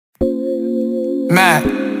Mac.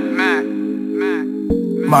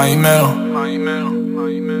 Monumental.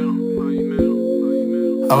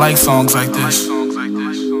 I like songs like this.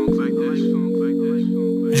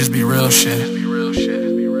 It just be real shit. You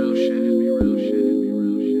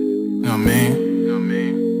know what I mean?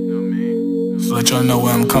 So let y'all know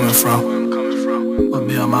where I'm coming from. What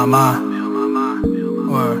be on my mind.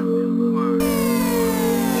 Word.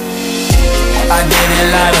 I dated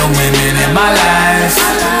a lot of women in my life,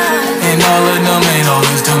 and all of them ain't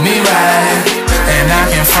always do me right. And I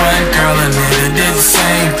can front, girl, a nigga did the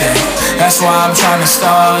same thing. That's why I'm trying to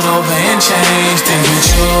start over and change things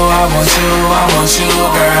with you. I want you, I want you,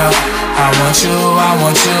 girl. I want you, I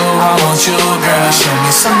want you, I want you, girl. Show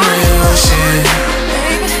me some real shit.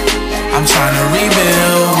 I'm trying to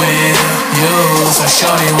rebuild with you, so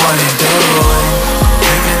shorty, what it do?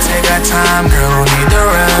 We can take our time, girl, don't need to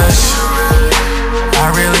rush. I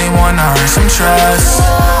really wanna earn some trust.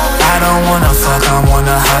 I don't wanna fuck, I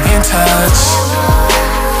wanna hug and touch.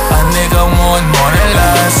 A nigga want more than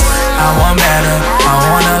lust. I want better, I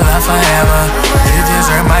wanna love forever. You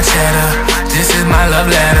deserve my cheddar, this is my love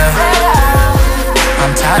letter.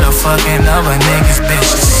 I'm tired of fucking other niggas'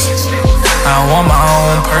 bitches. I want my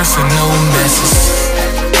own personal messes.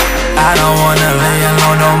 I don't wanna lay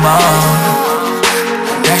alone no more.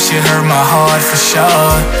 That shit hurt my heart for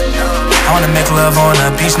sure. I wanna make love on the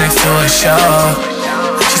beach next to a shore.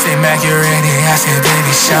 She say, Mac, you ready? I said,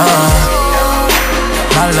 baby, sure.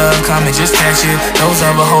 My love, come and just catch it. Those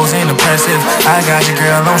other hoes ain't impressive. I got you,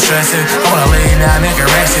 girl, don't stress it. I wanna lay down and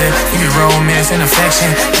caress it. Give you romance and affection.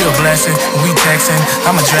 You a blessing, we texting,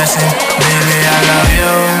 I'm addressing. Baby, I love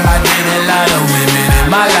you. I did a lot of women in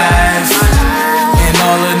my life, and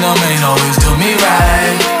all of them ain't always do me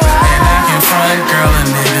right. And I can front, girl, a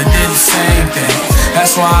nigga did the same thing.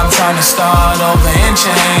 That's why I'm trying to start over and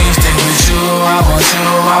change things with you. I want you,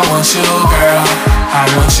 I want you, girl. I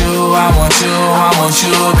want you, I want you, I want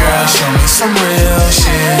you, girl. Show me some real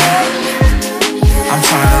shit. I'm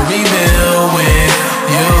trying to rebuild with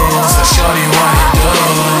you, so shorty, what it do?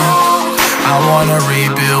 I wanna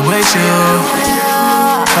rebuild with you,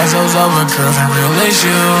 cause those other girls ain't real as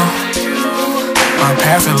you. My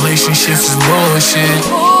past relationships is bullshit.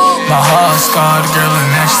 My heart scarred, girl,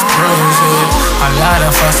 and that's just proves it. A lot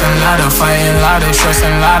of fussing, a lot of fighting, a lot of trusting,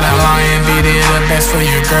 a lot of lying. Be the best for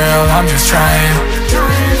you, girl, I'm just trying.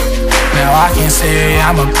 Now I can say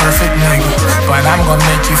I'm a perfect nigga, but I'm gonna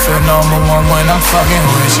make you feel number one when I'm fucking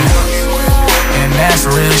with you. And that's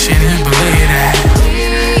real shit, you believe that.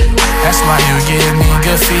 That's why you give me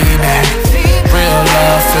good feedback. Real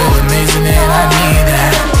love, feel amazing, and I need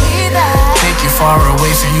that. Take you far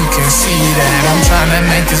away so you can see that. I'm trying to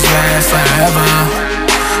make this last forever.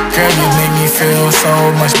 Girl, you make me feel so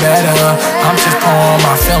much better. I'm just pouring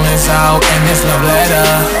my feelings out in this love letter.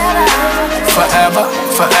 Forever,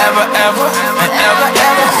 forever, ever, and ever,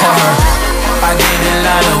 ever. I did a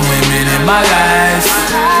lot of women in my life,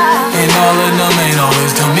 and all of them ain't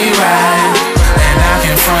always do me right. And I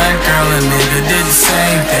can front, girl, a nigga did the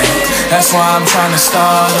same thing. That's why I'm trying to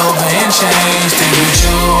start over and change things with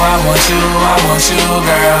you. I want you, I want you,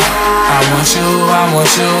 girl. I want you, I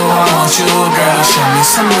want you, I want you, girl. Show me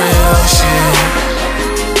some real shit.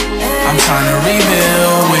 I'm trying to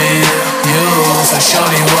rebuild with you, so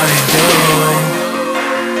shorty, what it do?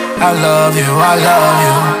 I love you, I love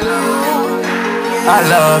you. I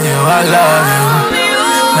love you, I love you.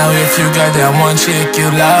 Now if you got that one chick you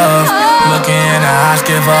love, look in her eyes,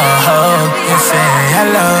 give her a hug, and say, I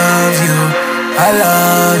love you, I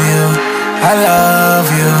love you, I love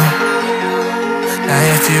you. Now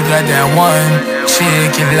if you got that one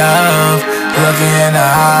chick you love, look in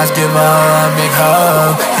her eyes, give her a big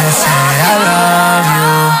hug, and say, I love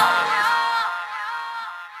you.